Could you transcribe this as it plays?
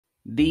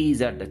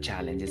These are the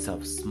challenges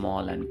of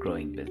small and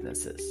growing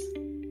businesses.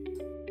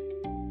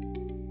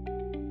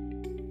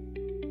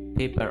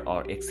 Paper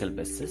or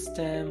Excel-based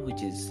system,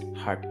 which is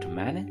hard to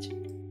manage.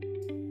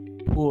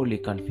 Poorly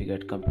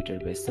configured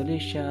computer-based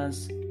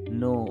solutions,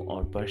 no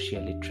or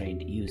partially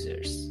trained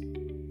users.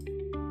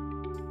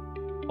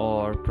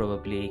 Or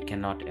probably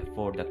cannot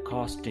afford the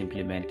cost to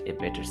implement a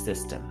better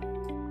system.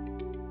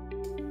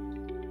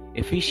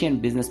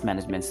 Efficient business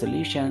management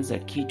solutions are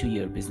key to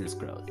your business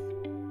growth.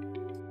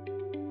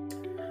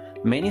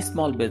 Many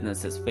small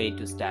businesses fail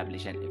to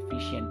establish an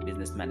efficient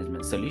business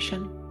management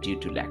solution due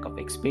to lack of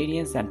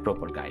experience and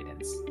proper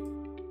guidance.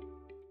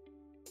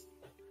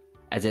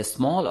 As a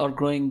small or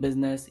growing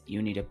business,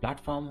 you need a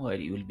platform where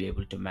you will be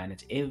able to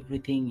manage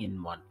everything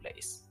in one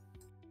place,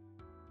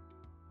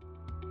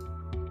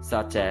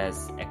 such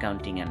as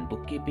accounting and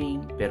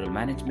bookkeeping, payroll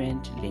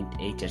management, linked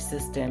HR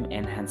system,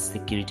 enhanced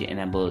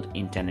security-enabled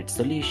internet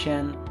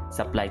solution,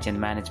 supply chain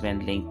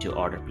management linked to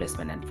order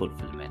placement and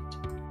fulfillment.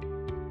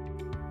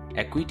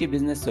 Equity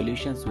Business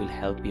Solutions will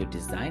help you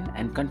design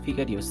and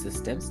configure your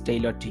systems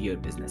tailored to your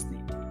business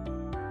need.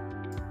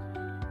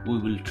 We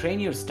will train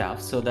your staff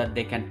so that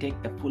they can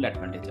take the full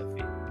advantage of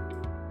it.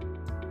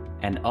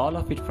 And all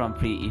of it from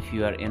free if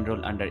you are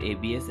enrolled under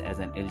ABS as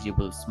an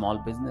eligible small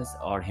business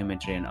or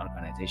humanitarian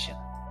organization.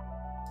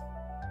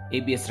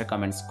 ABS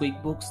recommends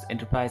QuickBooks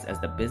Enterprise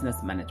as the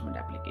business management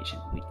application,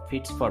 which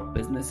fits for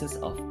businesses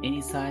of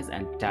any size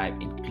and type,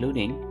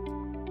 including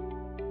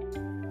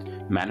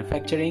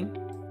manufacturing,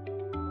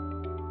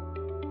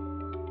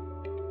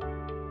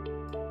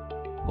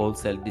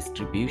 wholesale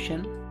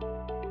distribution,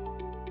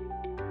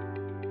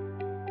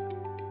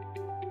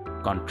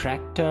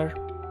 contractor,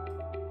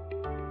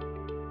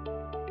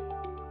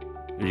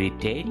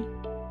 retail,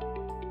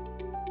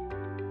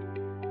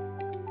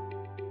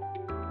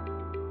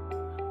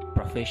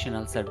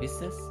 professional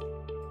services,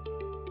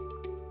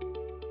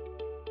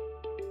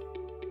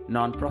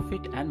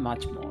 non-profit, and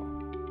much more.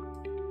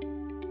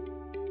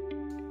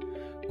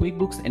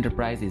 QuickBooks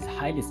Enterprise is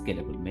highly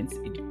scalable, means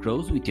it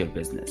grows with your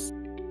business.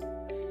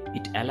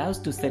 It allows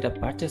to set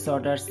up purchase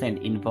orders, send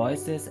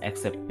invoices,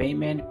 accept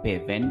payment, pay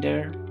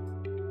vendor,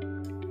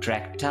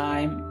 track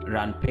time,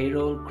 run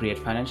payroll, create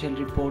financial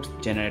reports,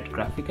 generate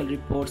graphical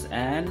reports,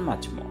 and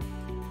much more.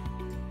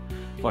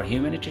 For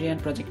humanitarian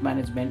project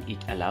management, it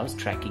allows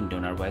tracking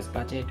donor-wise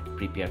budget,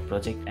 prepare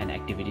project and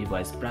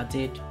activity-wise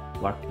budget,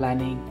 work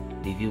planning,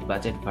 review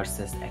budget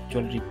versus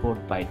actual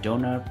report by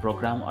donor,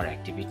 program, or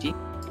activity,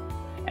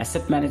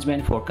 asset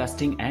management,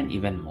 forecasting, and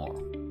even more.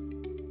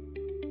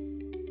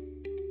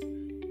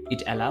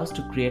 It allows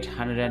to create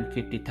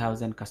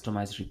 150,000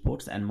 customized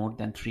reports and more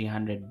than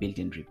 300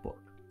 built-in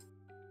reports.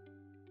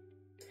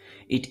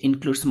 It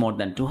includes more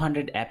than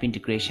 200 app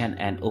integration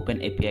and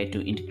open API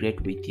to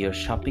integrate with your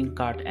shopping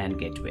cart and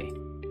gateway.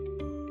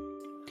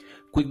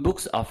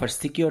 QuickBooks offers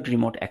secured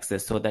remote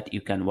access so that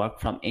you can work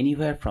from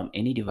anywhere from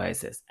any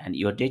devices and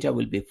your data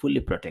will be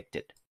fully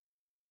protected.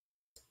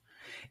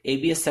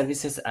 ABS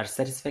services are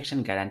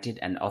satisfaction guaranteed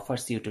and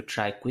offers you to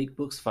try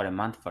QuickBooks for a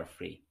month for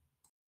free.